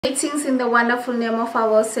Greetings in the wonderful name of our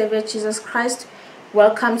Lord Savior Jesus Christ.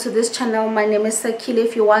 Welcome to this channel. My name is Sakile.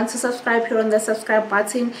 If you want to subscribe, here on the subscribe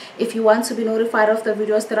button. If you want to be notified of the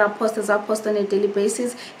videos that I post on a daily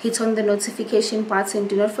basis, hit on the notification button.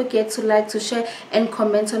 Do not forget to like, to share and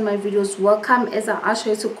comment on my videos. Welcome as I usher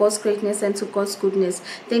you to God's greatness and to God's goodness.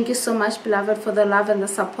 Thank you so much, beloved, for the love and the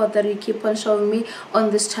support that you keep on showing me on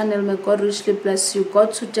this channel. May God richly bless you.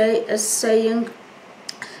 God today is saying,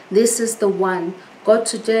 this is the one. God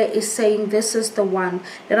today is saying, this is the one.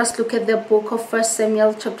 Let us look at the book of 1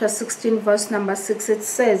 Samuel chapter 16 verse number 6. It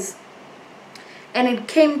says, and it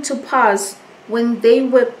came to pass when they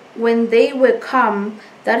were come,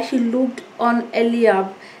 that he looked on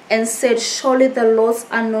Eliab and said, surely the Lord's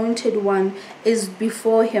anointed one is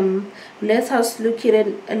before him. Let us look at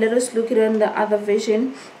it in the other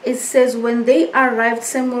version. It says, when they arrived,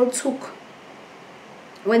 Samuel took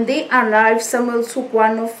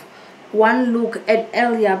one look at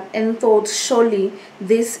Eliab and thought, surely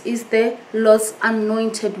this is the Lord's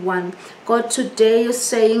anointed one. God today is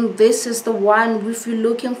saying, this is the one. If you're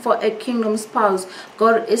looking for a kingdom spouse,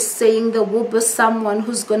 God is saying there will be someone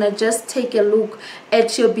who's going to just take a look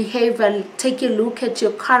at your behavior, take a look at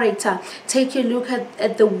your character, take a look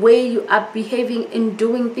at the way you are behaving in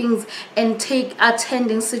doing things, and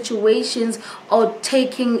attending situations or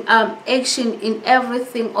taking action in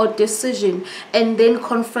everything or decision, and then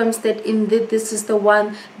confirms that indeed this is the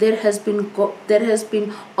one that has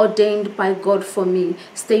been ordained by God for me.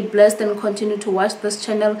 Stay blessed and continue to watch this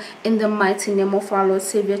channel in the mighty name of our Lord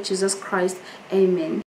Savior Jesus Christ. Amen.